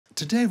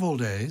Today of all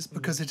days,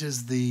 because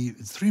it's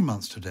 3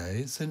 months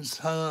today since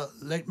Her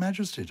late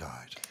Majesty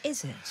died.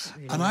 Is it?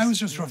 Really? And I was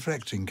just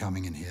reflecting,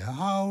 coming in here,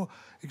 how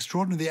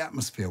extraordinary the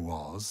atmosphere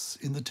was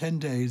in the 10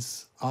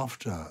 days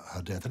after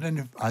her death. I don't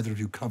know if either of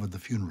you covered the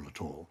funeral at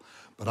all,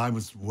 but I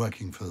was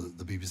working for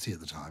the BBC at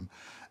the time,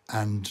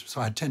 and so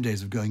I had 10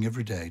 days of going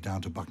every day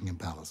down to Buckingham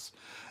Palace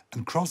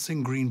and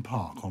crossing Green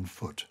Park on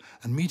foot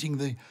and meeting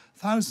the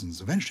thousands,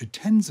 eventually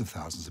tens of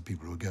thousands of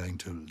people who were going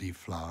to leave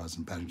flowers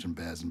and Paddington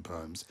Bears and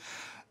poems.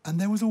 And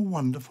there was a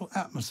wonderful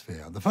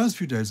atmosphere. The first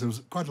few days, there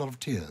was quite a lot of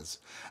tears.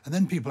 And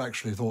then people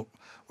actually thought,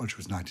 well, she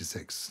was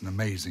 96, an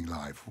amazing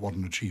life, what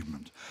an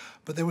achievement.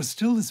 But there was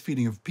still this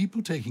feeling of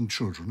people taking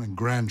children and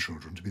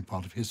grandchildren to be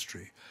part of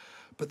history.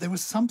 But there was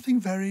something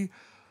very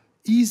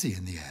easy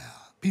in the air.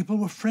 People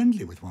were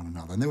friendly with one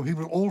another, and there were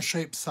people of all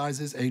shapes,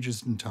 sizes,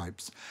 ages, and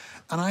types.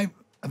 And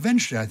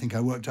eventually, I think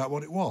I worked out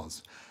what it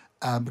was.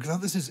 Because I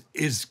thought this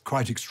is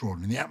quite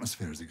extraordinary. The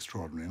atmosphere is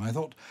extraordinary. And I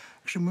thought,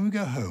 actually, when we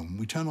go home,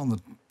 we turn on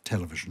the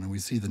television and we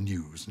see the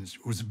news. And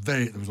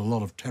there was a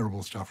lot of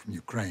terrible stuff from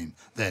Ukraine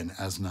then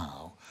as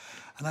now.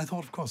 And I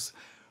thought, of course,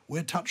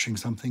 we're touching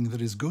something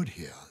that is good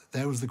here.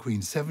 There was the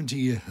Queen, 70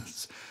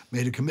 years,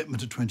 made a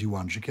commitment at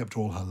 21. She kept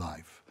all her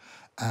life.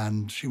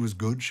 And she was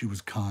good, she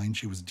was kind,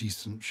 she was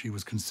decent, she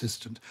was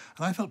consistent.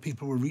 And I felt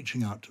people were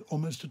reaching out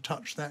almost to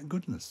touch that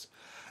goodness.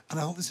 And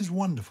I thought, this is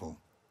wonderful.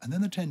 And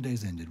then the 10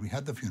 days ended, we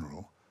had the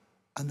funeral,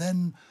 and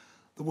then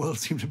the world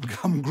seemed to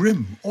become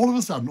grim. All of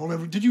a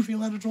sudden, did you feel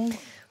that at all?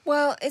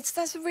 Well,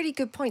 that's a really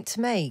good point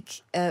to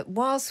make.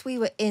 Whilst we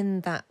were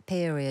in that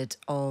period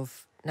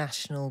of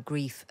national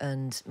grief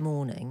and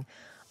mourning,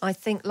 I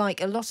think,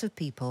 like a lot of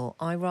people,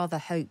 I rather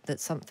hoped that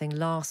something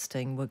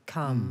lasting would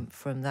come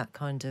from that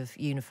kind of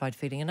unified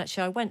feeling. And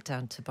actually, I went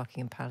down to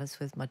Buckingham Palace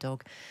with my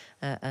dog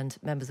and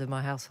members of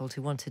my household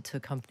who wanted to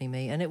accompany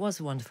me, and it was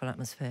a wonderful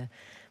atmosphere.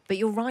 But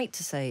you're right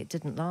to say it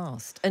didn't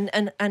last.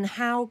 And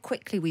how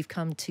quickly we've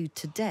come to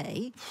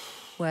today,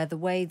 where the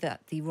way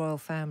that the royal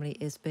family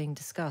is being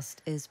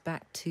discussed is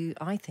back to,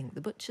 I think,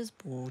 the butcher's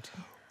board.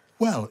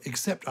 Well,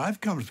 except I've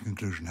come to the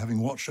conclusion,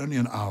 having watched only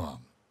an hour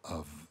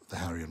of the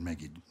Harry and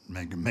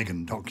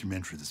Meghan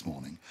documentary this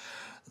morning,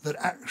 that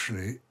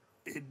actually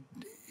it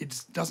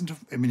doesn't.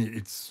 I mean,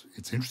 it's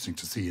interesting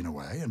to see in a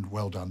way, and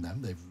well done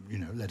them. They've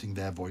letting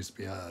their voice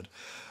be heard,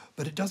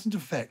 but it doesn't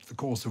affect the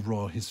course of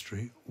royal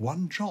history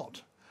one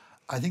jot.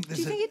 I think Do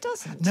you think it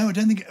doesn't? No, I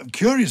don't think.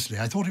 Curiously,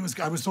 I thought it was.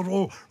 I was sort of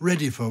all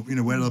ready for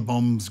where the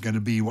bomb's going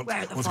to be.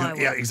 What's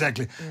going? Yeah,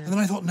 exactly. Yeah. And then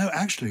I thought, no,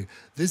 actually,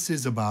 this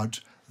is about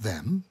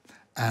them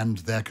and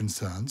their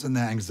concerns and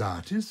their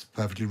anxieties,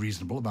 perfectly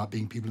reasonable, about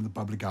being people in the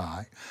public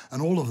eye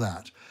and all of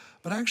that.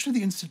 But actually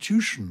the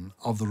institution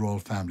of the royal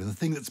family, the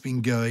thing that's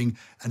been going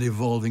and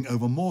evolving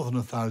over more than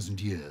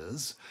 1,000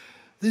 years,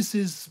 this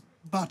is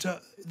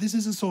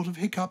a sort of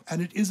hiccup,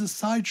 and it is a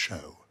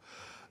sideshow.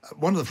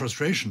 One of the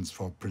frustrations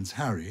for Prince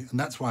Harry, and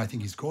that's why I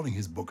think he's calling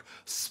his book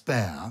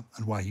Spare,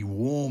 and why he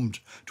warmed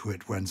to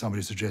it when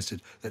somebody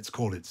suggested, let's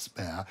call it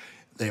Spare.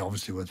 They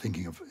obviously were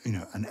thinking of,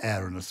 an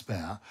heir and a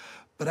spare.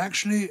 But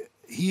actually,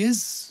 he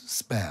is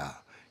spare.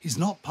 He's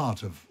not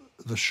part of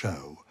the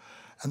show.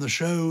 And the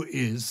show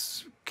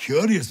is,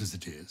 curious as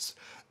it is,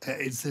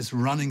 it's this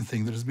running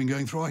thing that has been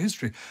going through our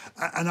history.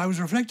 And I was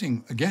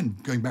reflecting, again,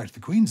 going back to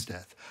the Queen's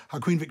death, how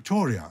Queen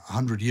Victoria,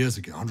 120 years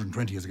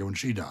ago when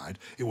she died,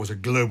 it was a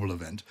global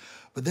event.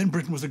 But then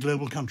Britain was a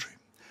global country.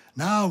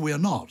 Now we are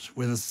not.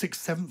 We're the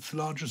 6th, 7th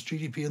largest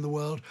GDP in the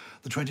world,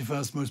 the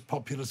 21st most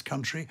populous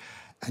country.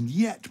 And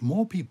yet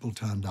more people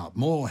turned up,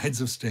 more heads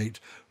of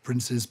state,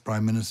 princes,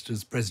 prime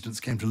ministers, presidents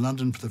came to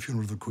London for the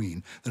funeral of the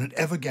Queen than had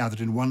ever gathered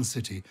in one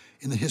city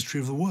in the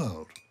history of the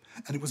world.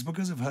 And it was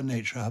because of her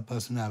nature, her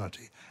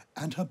personality,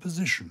 and her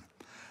position.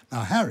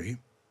 Now, Harry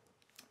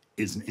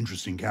is an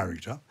interesting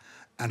character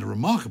and a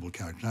remarkable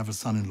character. I have a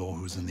son-in-law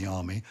who's in the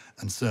army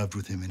and served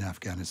with him in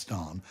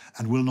Afghanistan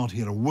and will not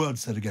hear a word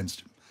said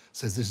against him.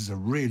 Says this is a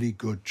really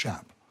good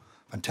chap.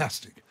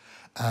 Fantastic.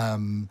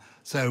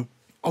 So,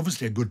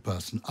 obviously a good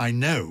person. I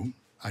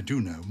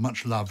do know,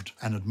 much loved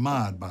and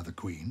admired by the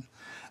Queen.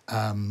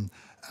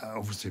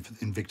 Obviously for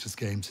Invictus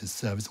Games, his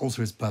service,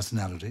 also his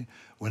personality.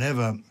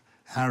 Whenever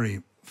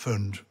Harry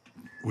phoned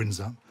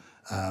Windsor,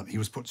 he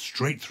was put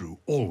straight through,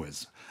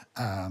 always.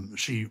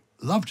 She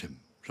loved him.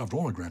 She loved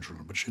all her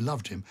grandchildren, but she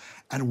loved him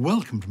and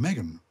welcomed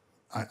Meghan.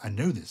 I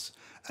know this.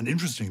 And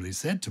interestingly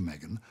said to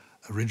Meghan,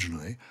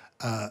 originally,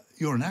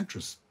 you're an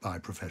actress by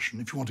profession.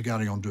 If you want to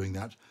carry on doing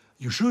that,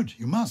 you should,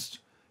 you must.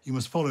 You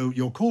must follow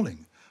your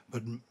calling.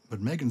 But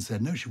Meghan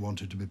said no, she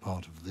wanted to be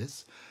part of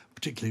this,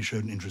 particularly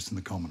showed an interest in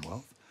the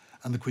Commonwealth,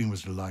 and the Queen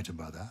was delighted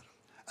by that.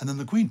 And then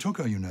the Queen took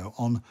her,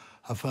 on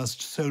her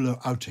first solo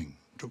outing,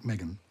 took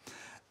Meghan,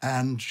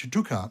 and she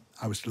took her,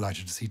 I was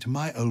delighted to see, to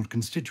my old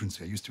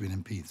constituency. I used to be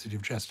an MP, the city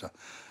of Chester.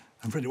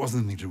 I'm afraid it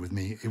wasn't anything to do with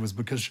me. It was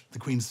because the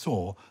Queen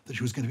saw that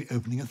she was going to be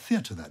opening a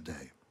theatre that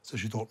day. So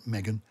she thought,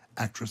 Meghan,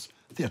 actress,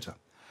 theatre.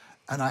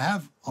 And I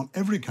have, on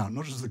every account,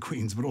 not just the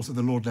Queen's, but also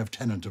the Lord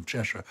Lieutenant of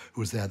Cheshire,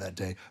 who was there that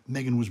day,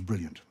 Meghan was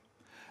brilliant.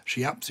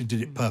 She absolutely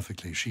did it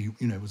perfectly. She,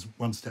 was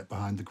one step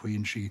behind the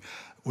Queen. She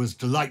was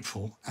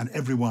delightful, and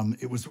everyone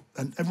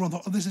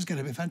thought, oh, this is going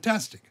to be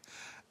fantastic.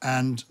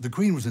 And the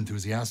Queen was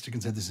enthusiastic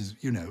and said, this is,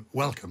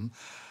 welcome,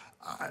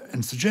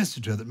 and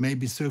suggested to her that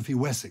maybe Sophie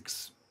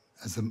Wessex,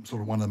 as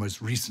sort of one of the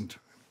most recent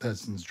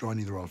persons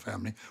joining the royal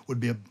family, would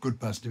be a good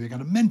person to be a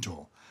kind of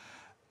mentor.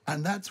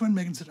 And that's when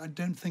Meghan said, I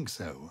don't think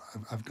so.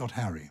 I've got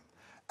Harry,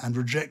 and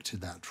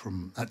rejected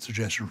that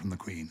suggestion from the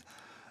Queen.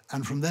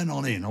 And from then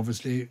on in,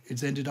 obviously,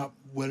 it's ended up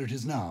where it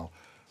is now,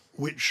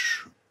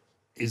 which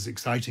is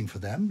exciting for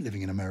them,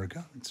 living in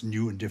America. It's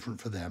new and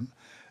different for them.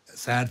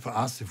 Sad for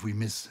us if we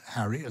miss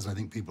Harry, as I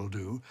think people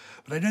do.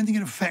 But I don't think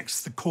it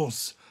affects the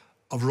course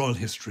of royal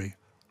history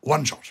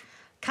one jot.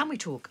 Can we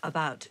talk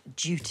about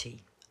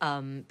duty?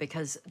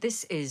 Because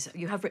this is,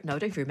 you have written, I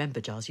don't even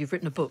remember, Gyles, you've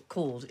written a book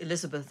called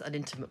Elizabeth, An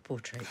Intimate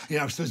Portrait.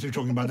 Yeah, I was supposed to be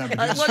talking about that.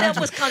 Well, that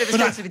was kind of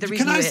ostensibly the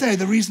reason. Can I say,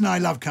 the reason I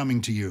love coming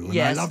to you, and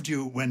Yes. I loved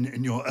you when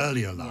in your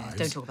earlier lives.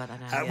 Don't talk about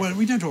that now. Well,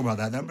 we don't talk about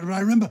that, but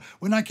I remember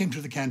when I came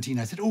to the canteen,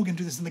 I said, oh, we're going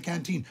to do this in the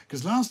canteen.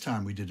 Because last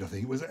time we did a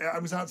thing, I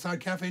was outside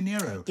Cafe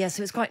Nero. Yes,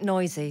 it was quite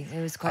noisy.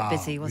 It was quite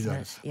busy,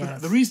 wasn't it? But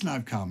Yes. the reason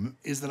I've come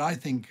is that I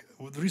think,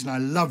 the reason I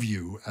love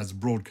you as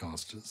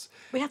broadcasters.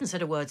 We haven't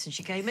said a word since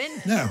you came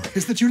in. No,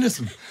 is that you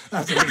listen.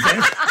 That's what it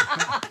says.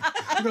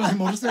 I've got nothing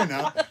more to say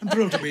now. I'm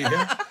thrilled to be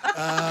here.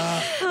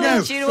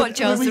 No, do you know what,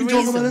 Gyles? we can The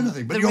talk about reason-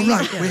 anything. But the you're reason-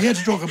 right. We're here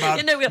to talk about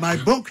You know, my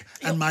book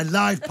and my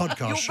live podcast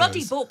Your shows.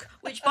 bloody book,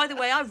 which, by the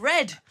way, I've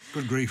read.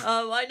 Good grief.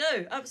 I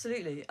know,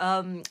 absolutely.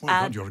 Oh,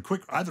 God, you're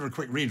either a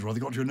quick reader or they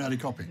got you an early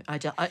copy.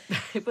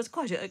 It was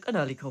quite an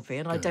early copy,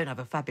 and I don't have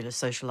a fabulous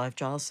social life,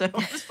 Gyles, so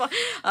it's fine.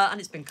 And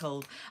it's been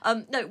cold.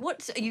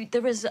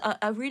 There is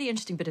a really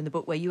interesting bit in the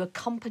book where you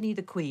accompany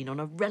the Queen on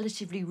a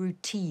relatively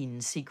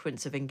routine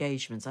sequence of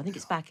engagements. I think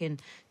it's back in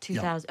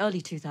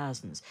early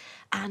 2000s.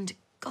 And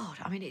God,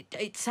 I mean,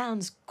 it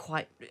sounds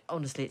quite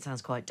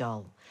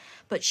dull.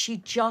 But she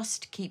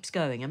just keeps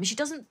going. I mean, she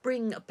doesn't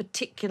bring a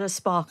particular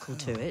sparkle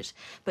to it,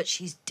 but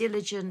she's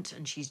diligent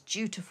and she's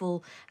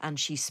dutiful and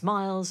she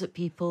smiles at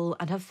people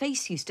and her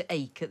face used to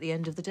ache at the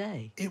end of the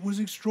day. It was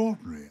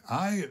extraordinary.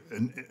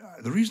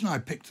 The reason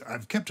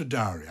I've kept a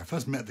diary. I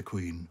first met the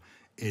Queen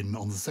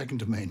on the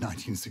 2nd of May,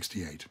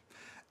 1968.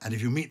 And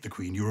if you meet the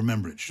Queen, you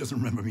remember it. She doesn't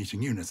remember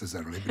meeting you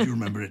necessarily, but you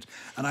remember it.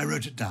 And I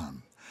wrote it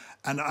down.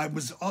 And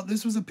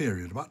this was a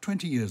period, about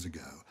 20 years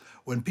ago,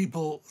 when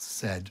people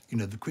said,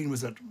 the Queen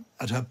was at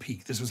her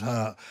peak. This was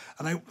her.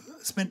 And I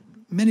spent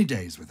many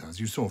days with her, as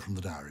you saw from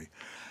the diary.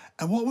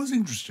 And what was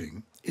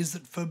interesting is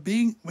that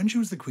when she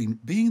was the Queen,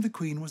 being the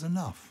Queen was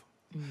enough.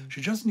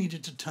 She just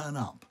needed to turn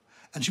up.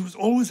 And she was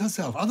always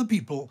herself. Other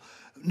people,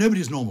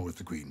 nobody's normal with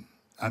the Queen.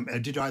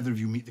 Did either of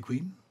you meet the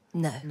Queen?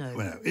 No.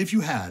 Well, if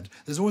you had,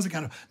 there's always a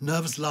kind of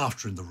nervous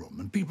laughter in the room,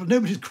 and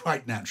nobody's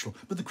quite natural.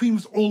 But the Queen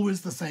was always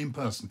the same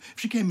person.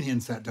 If she came in here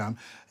and sat down,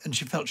 and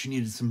she felt she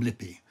needed some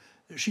lippy,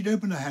 she'd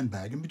open her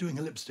handbag and be doing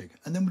her lipstick,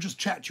 and then would just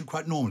chat to you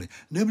quite normally.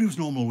 Nobody was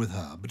normal with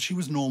her, but she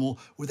was normal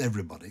with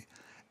everybody,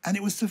 and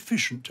it was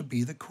sufficient to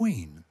be the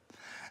Queen.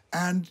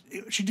 And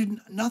she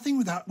did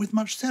nothing with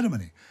much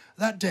ceremony.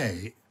 That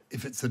day,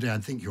 if it's the day I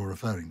think you're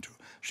referring to,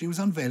 she was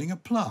unveiling a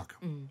plaque.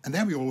 And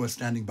there we all were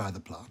standing by the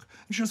plaque.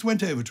 And she just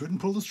went over to it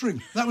and pulled the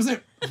string. That was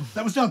it.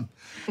 That was done.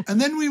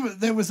 And then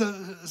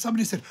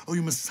somebody said, oh,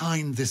 you must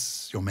sign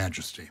this, Your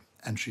Majesty.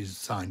 And she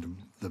signed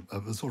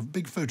a sort of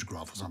big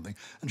photograph or something,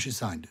 and she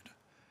signed it.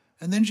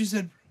 And then she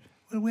said,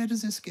 well, where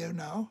does this go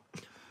now?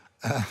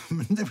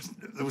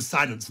 There was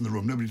silence in the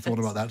room. Nobody thought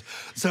about that.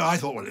 So I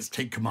thought, well, let's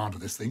take command of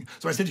this thing.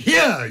 So I said,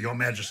 here, Your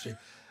Majesty.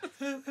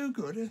 Oh,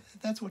 good.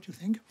 That's what you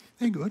think.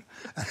 Very good.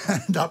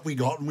 And up we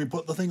got, and we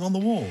put the thing on the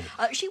wall.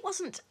 She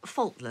wasn't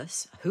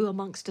faultless. Who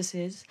amongst us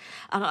is?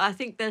 And I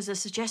think there's a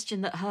suggestion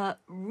that her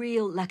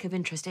real lack of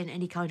interest in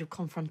any kind of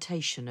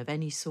confrontation of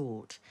any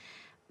sort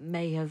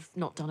may have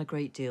not done a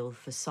great deal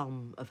for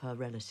some of her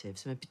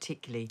relatives, and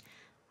particularly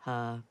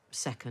her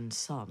second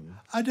son.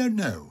 I don't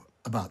know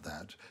about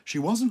that. She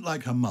wasn't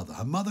like her mother.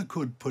 Her mother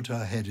could put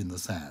her head in the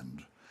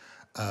sand.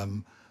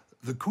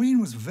 The Queen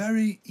was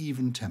very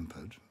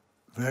even-tempered,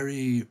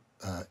 very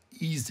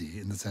easy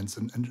in the sense,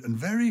 and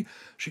very,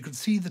 she could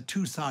see the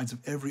two sides of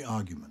every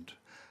argument.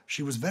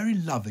 She was very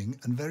loving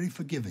and very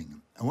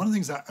forgiving. And one of the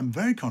things that I'm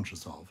very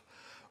conscious of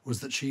was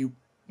that she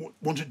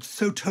wanted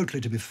so totally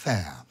to be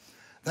fair.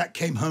 That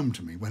came home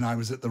to me when I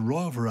was at the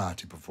Royal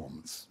Variety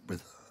performance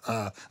with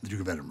the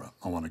Duke of Edinburgh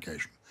on one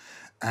occasion.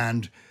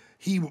 And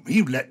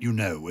he'd let you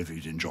know if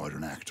he'd enjoyed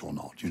an act or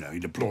not.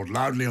 He'd applaud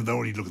loudly, and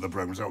then he'd look at the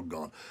programme and say, oh,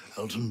 God,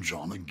 Elton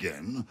John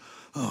again.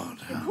 Oh,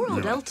 Poor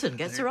old Elton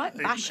gets a right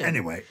bashing.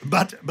 Anyway,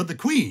 but the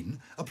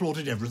Queen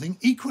applauded everything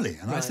equally.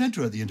 And I said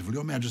to her at the interval,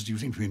 Your Majesty, you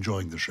seem to be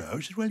enjoying the show.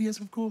 She said, well, yes,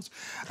 of course.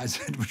 I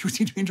said, but you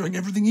seem to be enjoying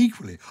everything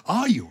equally.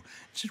 Are you?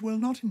 She said, well,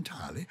 not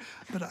entirely.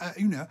 But,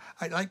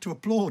 I like to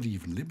applaud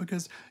evenly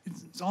because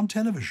it's on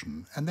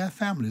television and their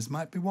families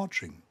might be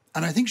watching.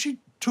 And I think she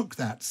took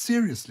that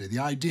seriously, the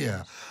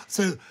idea.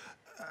 So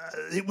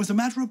it was a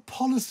matter of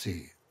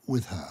policy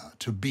with her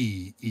to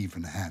be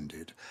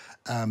even-handed.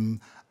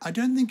 I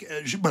don't think...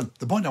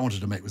 the point I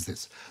wanted to make was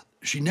this.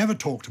 she never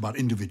talked about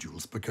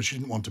individuals because she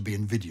didn't want to be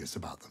invidious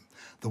about them.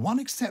 The one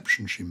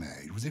exception she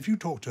made was if you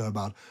talked to her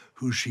about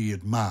who she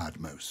admired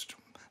most.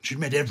 She'd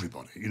met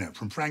everybody, you know,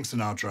 from Frank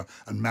Sinatra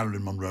and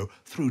Marilyn Monroe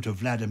through to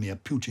Vladimir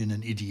Putin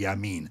and Idi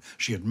Amin.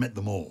 She had met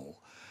them all.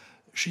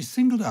 She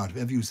singled out, if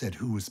ever you said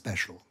who was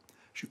special,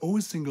 she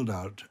always singled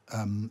out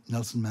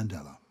Nelson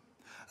Mandela.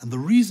 And the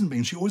reason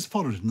being, she always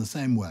followed it in the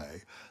same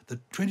way,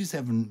 that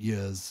 27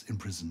 years in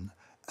prison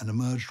and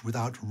emerged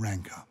without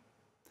rancour.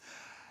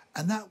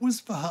 And that was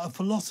for her a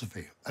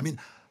philosophy. I mean,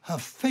 her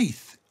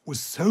faith was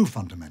so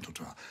fundamental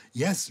to her.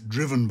 Yes,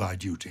 driven by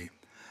duty,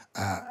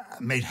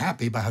 made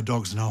happy by her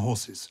dogs and her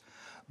horses,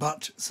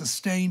 but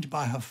sustained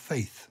by her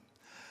faith.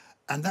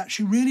 And that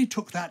she really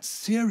took that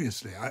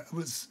seriously. I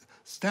was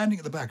standing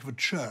at the back of a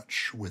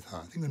church with her,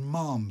 I think in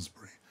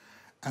Malmesbury,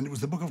 and it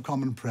was the Book of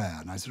Common Prayer.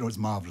 And I said, oh, it's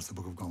marvellous, the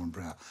Book of Common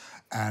Prayer.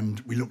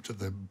 And we looked at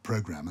the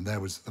programme, and there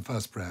was, the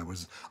first prayer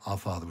was, Our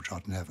Father which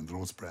art in heaven, the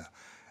Lord's Prayer.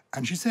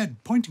 And she said,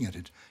 pointing at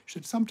it, she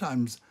said,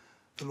 sometimes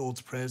the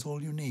Lord's Prayer is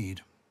all you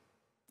need.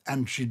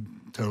 And she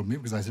told me,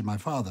 because I said, my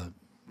father,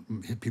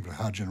 people of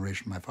her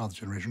generation, my father's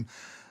generation,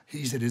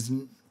 he said his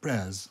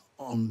prayers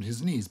on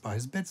his knees by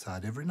his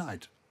bedside every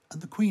night.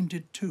 And the Queen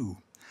did too.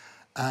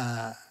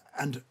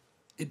 And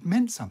it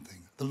meant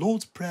something. The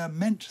Lord's Prayer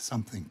meant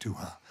something to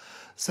her.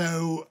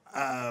 So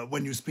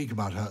when you speak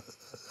about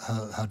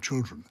her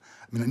children,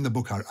 I mean, in the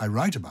book I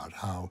write about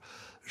how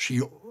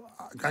she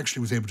actually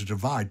was able to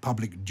divide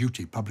public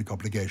duty, public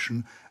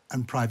obligation,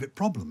 and private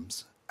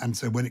problems. And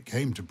so when it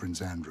came to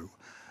Prince Andrew,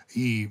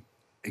 he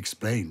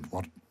explained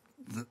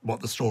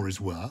what the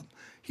stories were.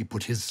 He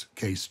put his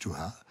case to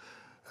her.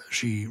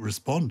 She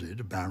responded,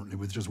 apparently,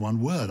 with just one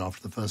word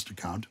after the first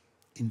account,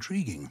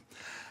 intriguing.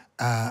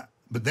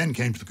 But then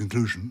came to the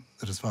conclusion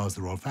that as far as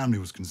the royal family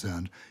was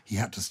concerned, he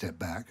had to step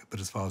back. But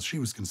as far as she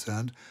was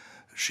concerned,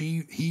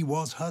 he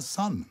was her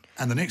son.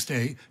 And the next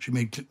day, she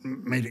made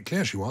it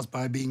clear she was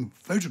by being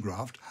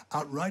photographed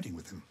out riding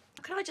with him.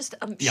 Can I just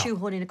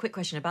shoehorn in a quick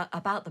question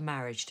about the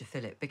marriage to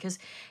Philip? Because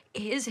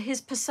his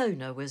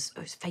persona was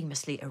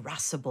famously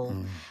irascible,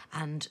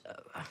 and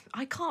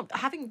I can't,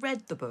 having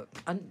read the book,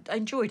 and I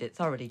enjoyed it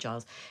thoroughly,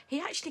 Gyles, he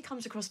actually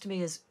comes across to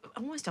me as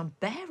almost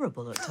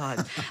unbearable at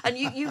times. And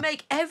you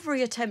make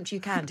every attempt you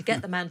can to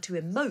get the man to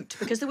emote,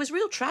 because there was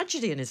real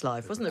tragedy in his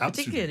life, wasn't there?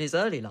 Absolutely. Particularly in his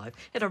early life.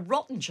 He had a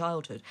rotten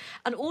childhood,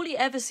 and all he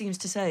ever seems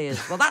to say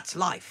is, well, that's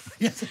life.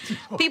 Yes.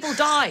 People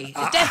die.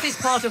 Death is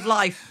part of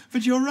life.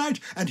 But you're right.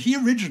 And he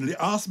originally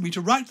asked me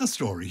to write the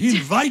story. He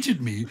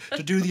invited me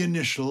to do the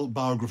initial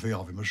biography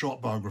of him, a short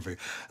biography.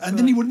 And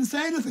then he wouldn't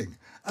say anything.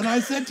 And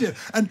I said to him,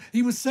 and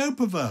he was so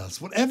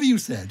perverse, whatever you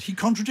said, he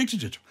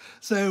contradicted it.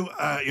 So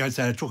I'd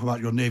say, I talk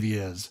about your Navy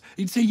years.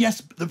 He'd say,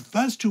 yes, the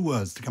first two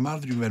words to come out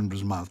of the Duke of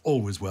Edinburgh's mouth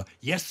always were,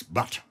 yes,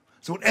 but.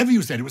 So whatever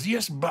you said, it was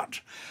yes,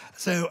 but.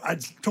 So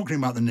I'd talk to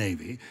him about the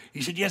Navy.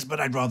 He said, yes, but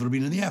I'd rather have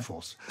been in the Air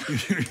Force.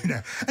 You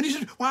know. And he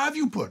said, why have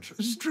you put,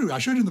 this is true, I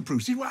showed him the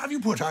proof. He said, why have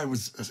you put I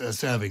was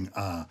serving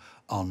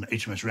on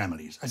HMS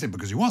Ramillies? I said,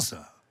 because you was,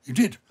 sir. You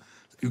did.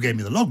 You gave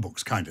me the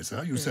logbooks, kindly,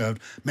 sir. You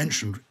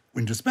mentioned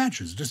in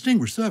dispatches,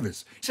 distinguished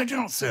service. He said, I did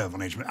not serve on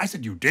HMS. I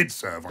said, you did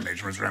serve on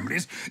HMS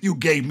Ramillies. You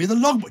gave me the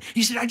logbook.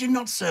 He said, I did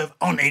not serve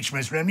on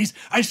HMS Ramillies.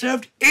 I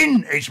served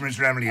in HMS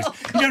Ramillies.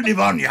 You don't live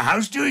on your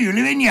house, do you? You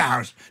live in your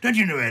house. Don't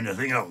you know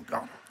anything? Oh,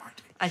 God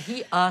almighty. And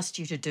he asked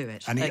you to do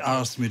it. And he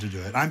asked me to do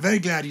it. I'm very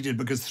glad he did,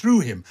 because through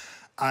him,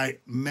 I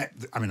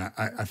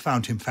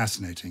found him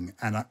fascinating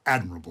and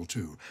admirable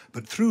too.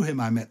 But through him,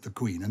 I met the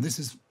Queen. And this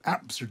is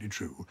absolutely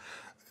true.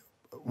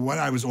 When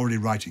I was already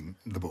writing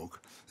the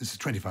book, this is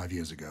 25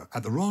 years ago,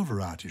 at the Royal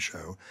Variety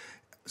Show,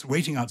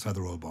 waiting outside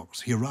the Royal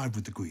Box, he arrived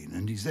with the Queen,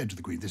 and he said to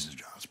the Queen, this is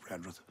Gyles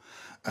Brandreth.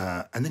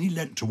 And then he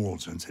leant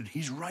towards her and said,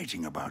 he's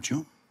writing about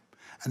you.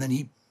 And then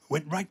he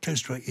went right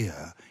close to her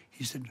ear.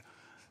 He said,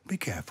 be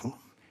careful.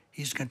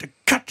 He's going to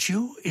cut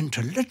you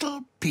into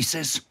little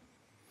pieces.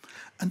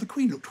 And the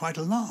Queen looked quite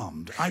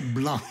alarmed. I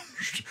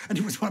blanched, and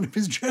it was one of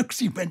his jokes.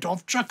 He went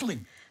off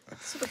chuckling.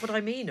 That's sort of what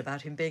I mean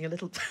about him being a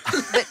little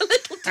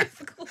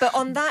difficult. But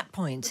on that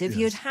point, if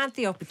you'd had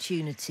the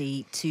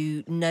opportunity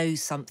to know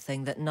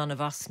something that none of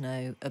us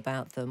know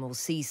about them, or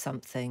see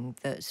something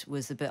that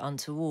was a bit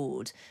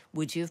untoward,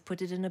 would you have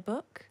put it in a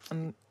book?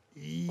 Or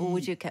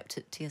would you have kept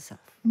it to yourself?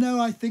 No,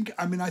 I think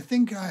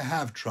I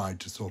have tried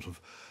to sort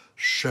of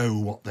show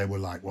what they were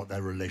like, what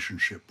their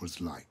relationship was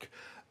like.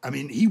 I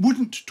mean, he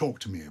wouldn't talk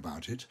to me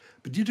about it,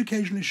 but did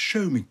occasionally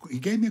show me. He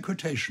gave me a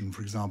quotation,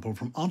 for example,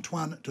 from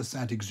Antoine de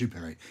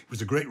Saint-Exupéry. He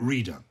was a great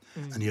reader,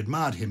 and he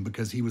admired him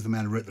because he was the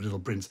man who wrote The Little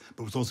Prince,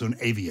 but was also an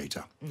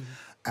aviator.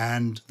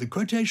 And the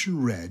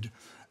quotation read,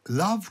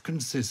 love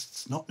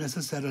consists not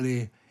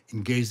necessarily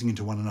in gazing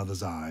into one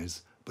another's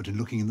eyes, but in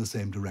looking in the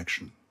same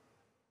direction.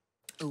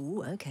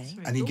 Oh, okay.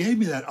 And he gave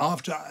me that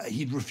after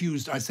he'd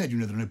refused. I said,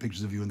 there are no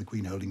pictures of you and the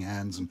Queen holding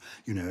hands, and,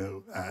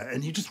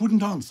 and he just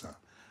wouldn't answer.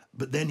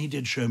 But then he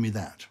did show me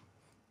that.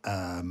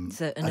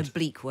 So an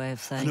oblique way of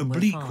saying an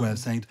oblique way of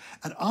saying it.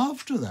 And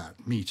after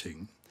that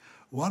meeting,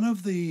 one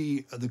of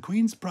the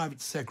Queen's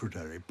private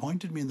secretary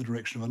pointed me in the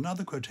direction of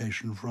another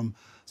quotation from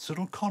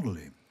Cyril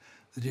Connolly.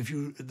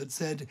 that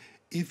said,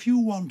 if you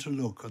want to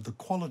look at the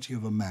quality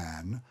of a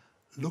man,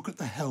 look at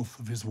the health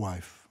of his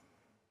wife,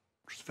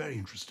 which is very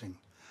interesting.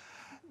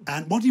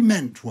 And what he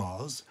meant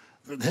was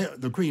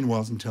that the Queen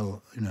was,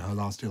 until her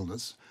last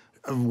illness,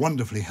 a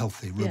wonderfully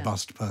healthy,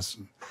 robust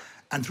person.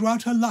 And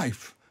throughout her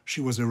life,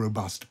 she was a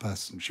robust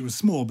person. She was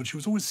small, but she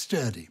was always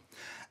sturdy.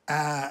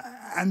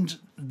 And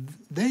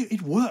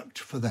it worked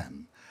for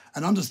them.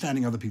 And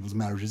understanding other people's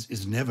marriages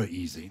is never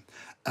easy.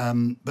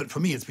 But for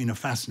me, it's been a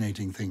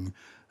fascinating thing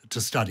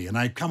to study. And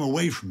I come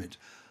away from it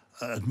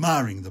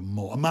admiring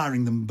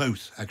them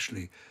both,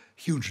 actually,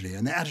 hugely.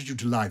 And their attitude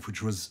to life,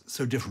 which was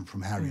so different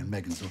from Harry and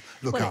Meghan. So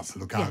look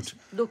out.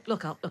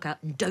 Look up,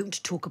 and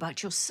don't talk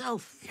about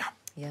yourself. Yeah.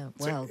 Yeah,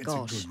 well, it's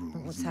gosh, a good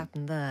rule, what's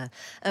happened there?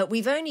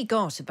 We've only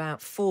got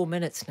about 4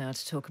 minutes now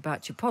to talk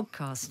about your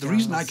podcast. The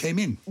reason I came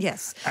in.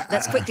 Yes,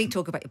 let's quickly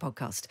talk about your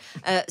podcast.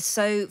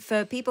 So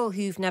for people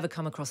who've never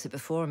come across it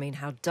before, I mean,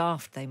 how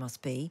daft they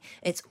must be.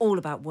 It's all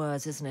about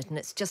words, isn't it? And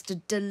it's just a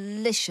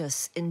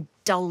delicious,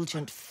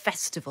 indulgent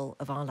festival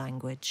of our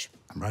language.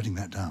 I'm writing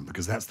that down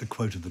because that's the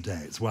quote of the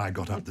day. It's why I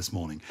got up this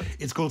morning.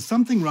 It's called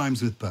Something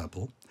Rhymes with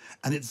Purple,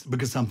 and it's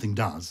because something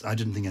does. I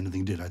didn't think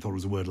anything did. I thought it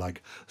was a word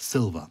like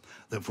silver,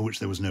 for which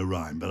there was no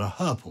rhyme. But a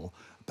herple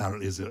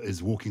apparently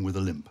is walking with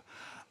a limp.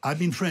 I've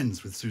been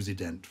friends with Susie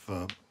Dent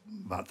for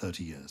about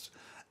 30 years,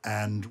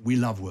 and we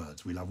love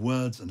words. We love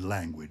words and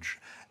language.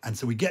 And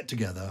so we get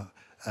together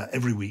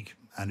every week,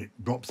 and it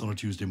drops on a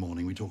Tuesday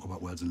morning. We talk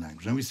about words and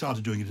language. And we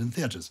started doing it in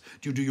theatres.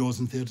 Do you do yours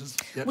in theatres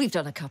yet? We've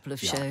done a couple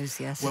of shows,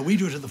 yes. Well, we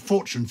do it at the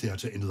Fortune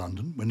Theatre in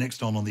London. We're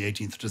next on the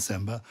 18th of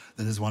December.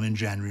 Then there's one in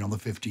January on the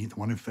 15th,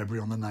 one in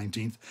February on the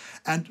 19th.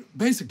 And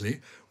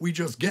basically, we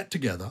just get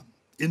together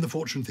in the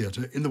Fortune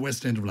Theatre in the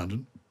West End of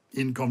London,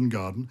 in Covent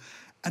Garden,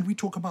 and we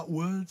talk about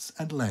words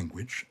and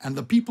language. And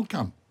the people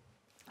come,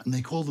 and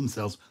they call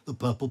themselves the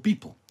Purple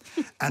People.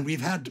 And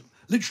we've had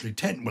literally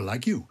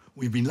like you.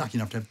 We've been lucky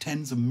enough to have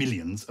tens of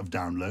millions of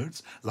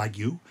downloads, like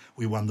you.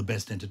 We won the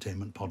Best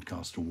Entertainment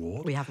Podcast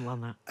Award. We haven't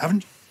won that.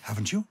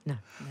 Haven't you? No.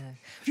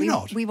 Have you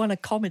not? We won a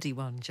comedy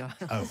one, Giles.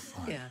 Oh,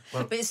 fine. Yeah.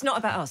 Well, but it's not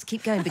about us.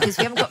 Keep going, because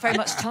we haven't got very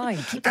much time.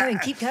 Keep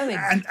going.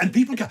 And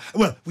people come.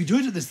 Well, we do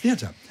it at this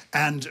theatre,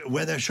 and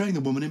where they're showing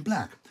The Woman in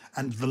Black.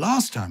 And the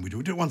last time we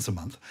do it once a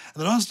month.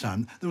 And the last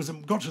time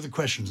got to the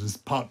questions,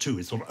 and part 2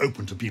 is sort of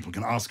open to people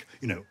can ask,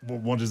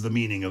 what is the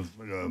meaning of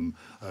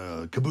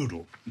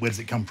caboodle? Where does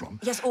it come from?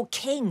 Yes, or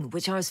king,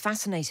 which I was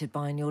fascinated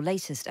by in your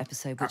latest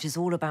episode, which is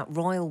all about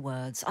royal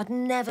words. I'd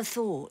never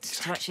thought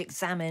to actually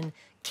examine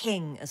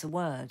king as a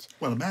word.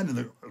 Well, a man in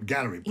the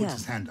gallery puts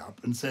his hand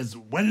up and says,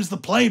 "When is the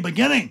play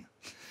beginning?"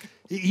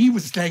 He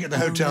was staying at the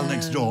hotel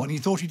next door, and he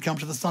thought he'd come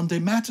to the Sunday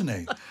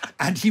matinee,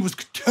 and he was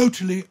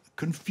totally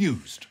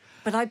confused.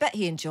 But I bet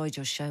he enjoyed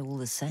your show all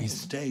the same. He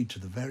stayed to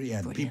the very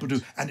end. Brilliant. People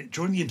do. And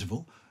during the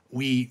interval,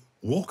 we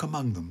walk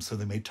among them so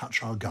they may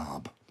touch our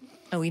garb.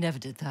 Oh, we never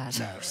did that.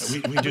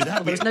 No, we do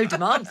that. There's no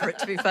demand for it,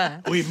 to be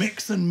fair. We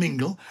mix and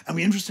mingle. And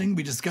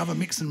we discover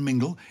mix and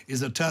mingle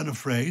is a turn of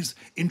phrase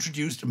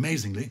introduced,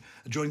 amazingly,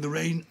 during the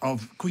reign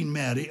of Queen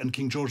Mary and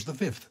King George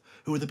V,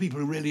 who were the people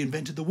who really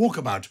invented the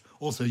walkabout,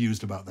 also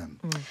used about them.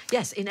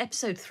 Yes, in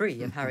episode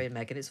 3 of Harry and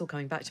Meghan, it's all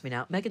coming back to me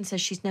now. Meghan says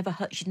she'd never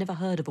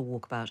heard of a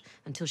walkabout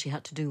until she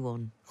had to do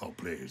one. Oh,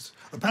 please.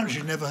 Apparently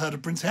she'd never heard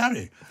of Prince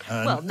Harry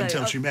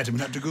until she met him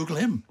and had to Google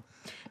him.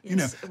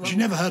 Yes, She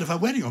never heard of her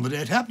wedding on the day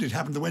it happened. It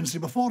happened the Wednesday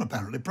before,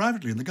 apparently,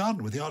 privately in the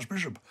garden with the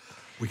Archbishop.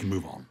 We can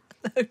move on.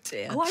 Oh,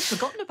 dear. Oh, I'd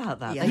forgotten about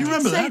that. Yeah. They You did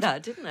remember say that?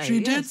 that, didn't they? She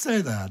Yes. did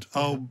say that.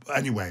 Oh,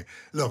 anyway,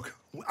 look,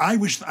 I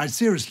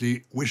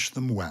seriously wish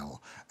them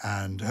well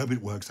and hope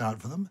it works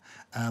out for them.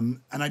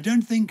 And I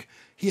don't think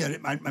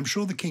I'm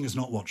sure the King has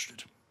not watched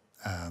it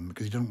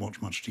because he doesn't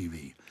watch much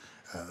TV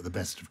at the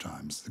best of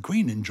times. The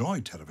Queen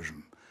enjoyed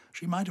television.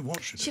 She might have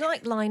watched it. She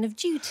liked Line of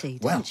Duty,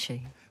 didn't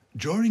she?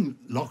 During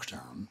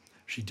lockdown,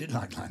 she did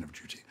like Line of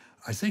Duty.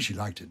 I say she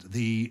liked it.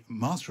 The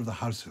master of the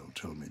household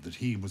told me that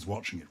he was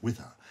watching it with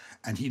her,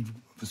 and he'd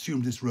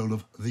assumed this role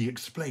of the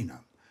explainer.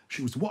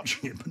 She was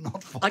watching it, but not I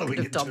following could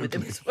have it done totally. with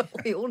him as well.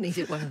 We all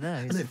needed one of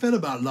And those. they fell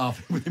about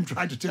laughing with him,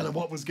 trying to tell her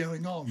what was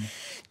going on.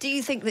 Do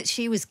you think that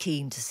she was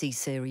keen to see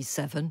Series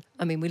 7?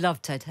 I mean, we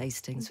love Ted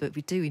Hastings, but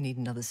we need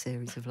another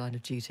series of Line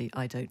of Duty?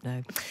 I don't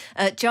know.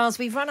 Giles,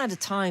 we've run out of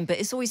time, but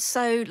it's always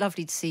so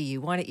lovely to see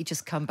you. Why don't you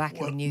just come back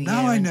in the new year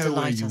now I and know where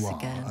delight you us are,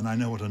 again? and I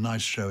know what a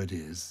nice show it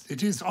is.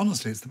 It is,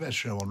 honestly, it's the best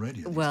show on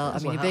radio. these Well, I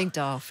days. mean, you're being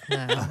daft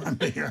now.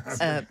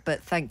 Yeah.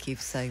 But thank you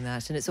for saying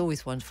that, and it's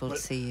always wonderful to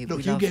see you. Look,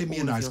 We you love gave me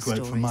a all of nice your quote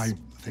for stories. my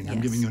thing. I'm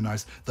Yes. giving you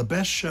the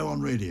best show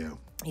on radio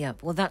Yeah,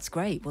 well, that's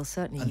great. We'll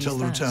certainly until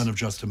use the that. return of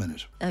Just a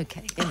Minute.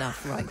 Okay,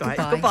 enough. Right, Right,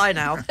 goodbye. goodbye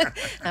now.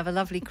 Have a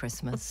lovely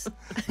Christmas.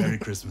 Merry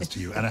Christmas to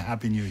you and a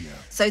Happy New Year.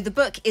 So the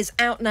book is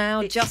out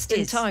now, It just in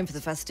is time for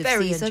the festive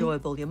Very season.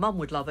 enjoyable. Your mum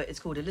would love it. It's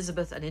called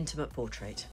Elizabeth, An Intimate Portrait.